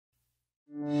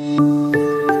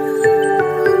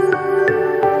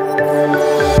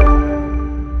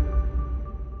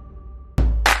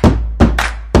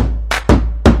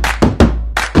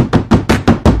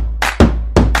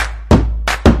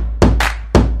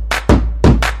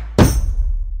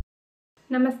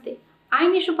Namaste.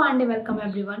 I'm Nishu Pandey. Welcome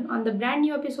everyone on the brand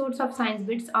new episodes of Science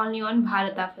Bits only on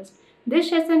Bharata First. This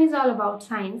session is all about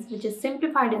science, which is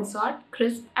simplified in short,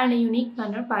 crisp, and a unique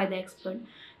manner by the expert.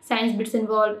 Science Bits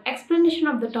involve explanation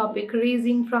of the topic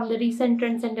raising from the recent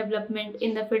trends and development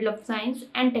in the field of science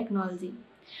and technology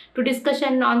to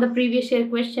discussion on the previous year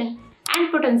question and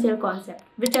potential concept,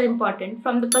 which are important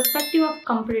from the perspective of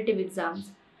competitive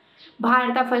exams.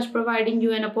 Bharata First providing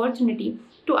you an opportunity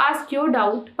to ask your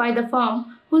doubt by the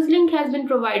form whose link has been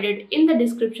provided in the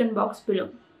description box below.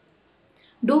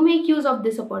 Do make use of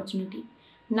this opportunity.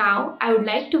 Now, I would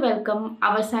like to welcome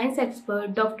our science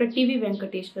expert, Dr. T.V.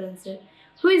 Venkateshwaran sir,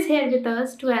 who is here with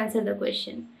us to answer the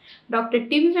question. Dr.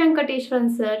 T.V.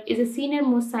 Venkateshwaran sir is a senior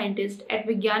most scientist at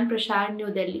Vigyan Prasar,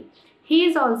 New Delhi. He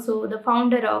is also the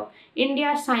founder of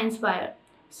India Science Wire.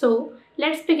 So,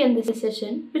 let's begin this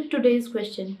session with today's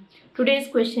question. Today's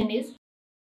question is: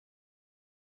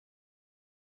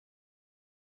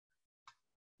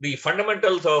 the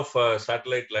fundamentals of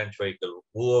satellite launch vehicle,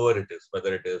 whoever it is,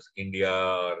 whether it is India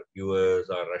or US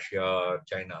or Russia or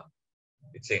China,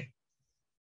 it's same.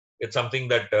 It's something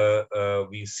that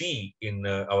we see in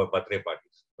our birthday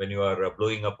parties. When you are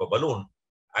blowing up a balloon,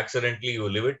 accidentally you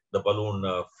leave it, the balloon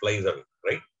flies away,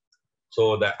 right?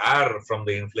 So the air from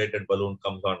the inflated balloon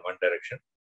comes on one direction.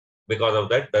 Because of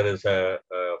that, there is a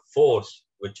force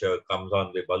which comes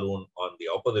on the balloon on the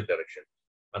opposite direction,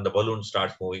 and the balloon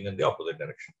starts moving in the opposite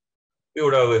direction. We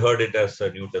would have heard it as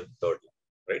Newton's third law,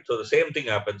 right? So the same thing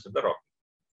happens in the rocket.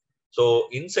 So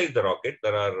inside the rocket,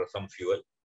 there are some fuel.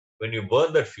 When you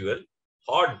burn that fuel,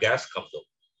 hot gas comes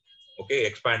out. Okay,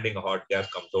 expanding hot gas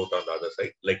comes out on the other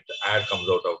side, like the air comes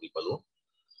out of the balloon.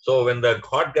 So when the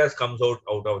hot gas comes out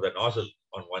of the nozzle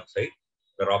on one side,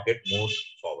 the rocket moves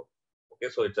forward.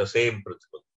 Okay, so it's the same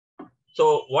principle.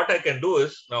 So what I can do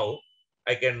is now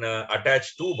I can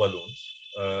attach two balloons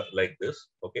like this,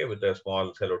 okay, with a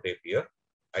small sellotape here.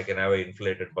 I can have an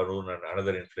inflated balloon and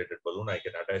another inflated balloon. I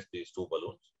can attach these two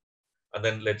balloons. And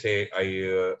then let's say I,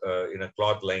 in a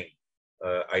cloth line,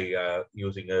 I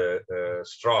using a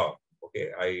straw, okay,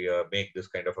 I make this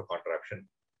kind of a contraption.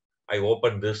 I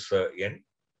open this end.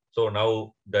 So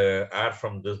now the air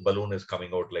from this balloon is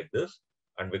coming out like this.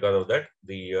 And because of that,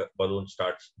 the balloon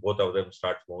starts, both of them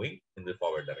starts moving in the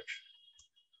forward direction.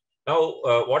 Now,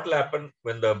 what will happen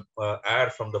when the air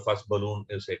from the first balloon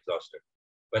is exhausted?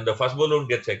 When the first balloon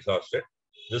gets exhausted,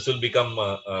 this will become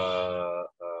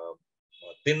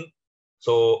thin.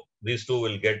 So these two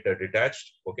will get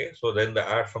detached. Okay. So then the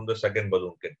air from the second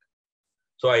balloon can come.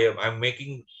 So I'm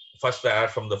making first the air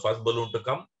from the first balloon to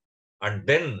come, and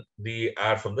then the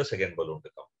air from the second balloon to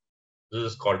come.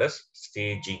 This is called as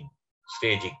staging.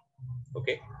 Staging.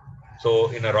 Okay. So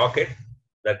in a rocket,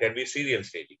 there can be serial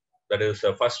staging. That is,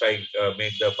 first I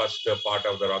make the first part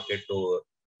of the rocket to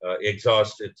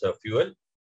exhaust its fuel,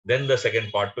 then the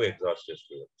second part to exhaust its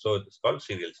fuel. So it's called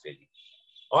serial staging.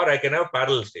 Or I can have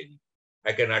parallel staging.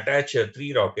 I can attach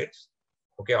three rockets.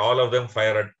 Okay, all of them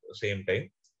fire at the same time,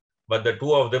 but the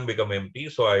two of them become empty.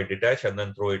 So I detach and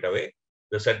then throw it away.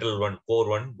 The central one, core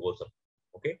one, goes up.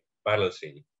 Okay, parallel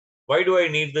staging. Why do I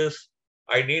need this?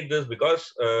 I need this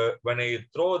because when I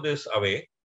throw this away,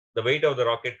 the weight of the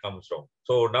rocket comes down.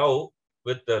 So now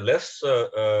with less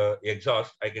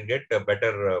exhaust, I can get a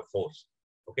better force.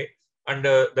 Okay, and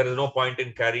there is no point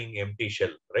in carrying empty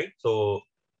shell, right? So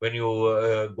when you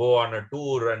go on a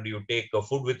tour and you take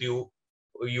food with you,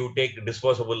 you take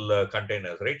disposable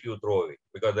containers, right? You throw away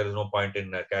because there is no point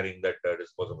in carrying that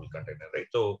disposable container, right?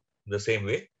 So in the same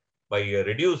way, by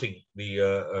reducing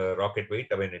the rocket weight,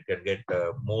 I mean, it can get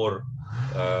more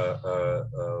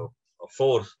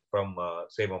force from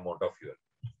same amount of fuel.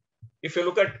 If you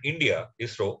look at India,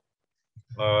 ISRO,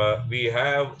 we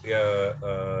have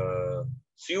a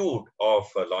suite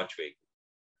of launch vehicles.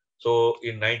 So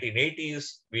in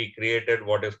 1980s, we created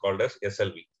what is called as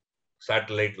SLV,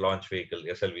 Satellite Launch Vehicle,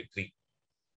 SLV-3.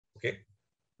 Okay,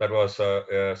 that was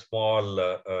a small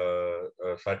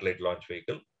satellite launch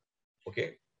vehicle.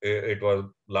 Okay, it was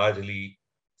largely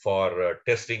for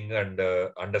testing and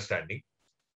understanding.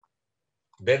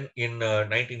 Then in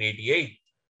 1988,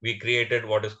 we created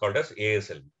what is called as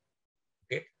ASLV.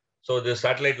 Okay, so the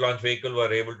satellite launch vehicle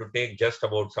were able to take just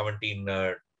about 17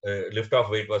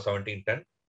 liftoff weight was 17 ton.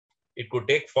 It could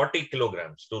take 40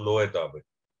 kilograms to low Earth orbit.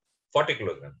 40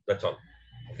 kilograms, that's all.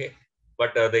 Okay,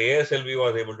 but the ASLV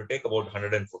was able to take about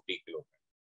 140 kilograms.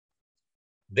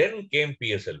 Then came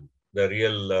PSLV, the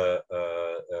real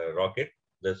rocket.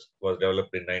 This was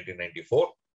developed in 1994.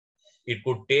 It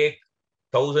could take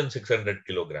 1,600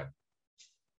 kilograms.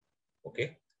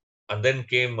 Okay, and then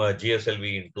came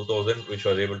GSLV in 2000, which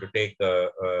was able to take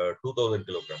 2,000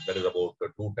 kilograms. That is about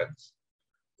 2 tons.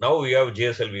 Now we have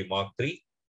GSLV Mark III,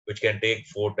 which can take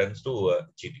 4 tons to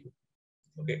GTU.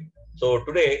 Okay, so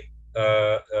today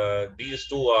these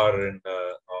two are in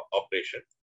operation,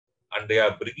 and they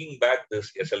are bringing back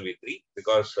this SLV3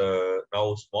 because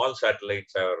now small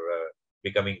satellites are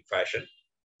becoming fashion.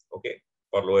 Okay,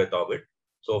 for low Earth orbit.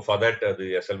 So for that,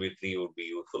 the SLV3 would be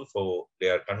useful. So they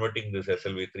are converting this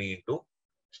SLV3 into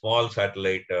small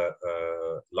satellite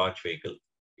launch vehicle.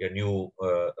 A new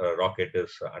rocket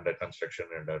is under construction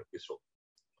under ISRO.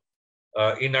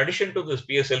 In addition to this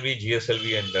PSLV,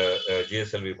 GSLV, and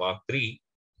GSLV Mark III,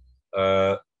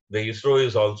 the ISRO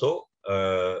is also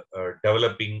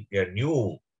developing a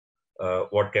new,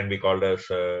 what can be called as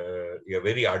a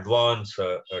very advanced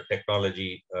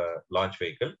technology launch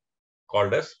vehicle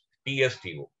called as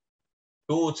TSTO,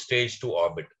 two stage to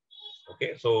orbit.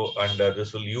 Okay, so and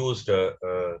this will use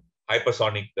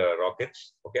hypersonic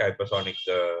rockets. Okay, hypersonic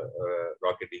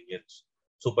rocket engines,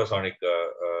 supersonic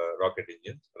rocket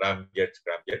engines, ramjets,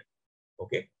 scramjet.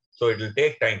 Okay, so it will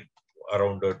take time,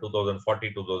 around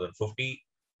 2040, 2050.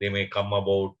 They may come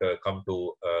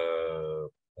to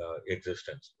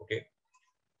existence. Okay,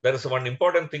 there is one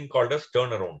important thing called as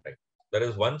turnaround time. That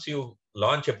is, once you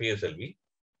launch a PSLV,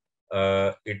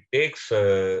 it takes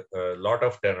a lot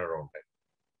of turnaround time.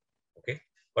 Okay,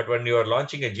 but when you are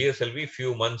launching a GSLV,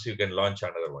 few months you can launch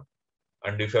another one,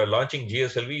 and if you are launching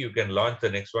GSLV, you can launch the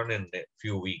next one in a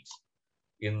few weeks.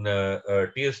 In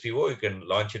TSTO, you can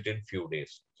launch it in few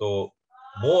days. So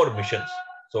more missions.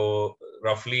 So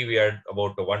roughly we had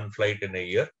about one flight in a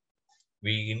year.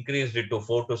 We increased it to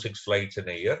 4 to 6 flights in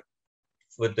a year.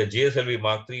 With the GSLV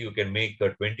Mark III, you can make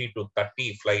 20 to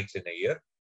 30 flights in a year.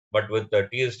 But with the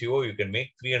TSTO, you can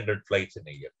make 300 flights in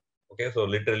a year. Okay, so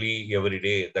literally every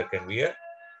day there can be a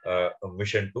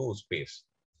mission to space.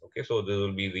 Okay, so this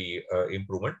will be the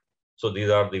improvement. So these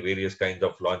are the various kinds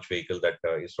of launch vehicle that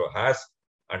ISRO has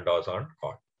and does on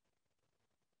call.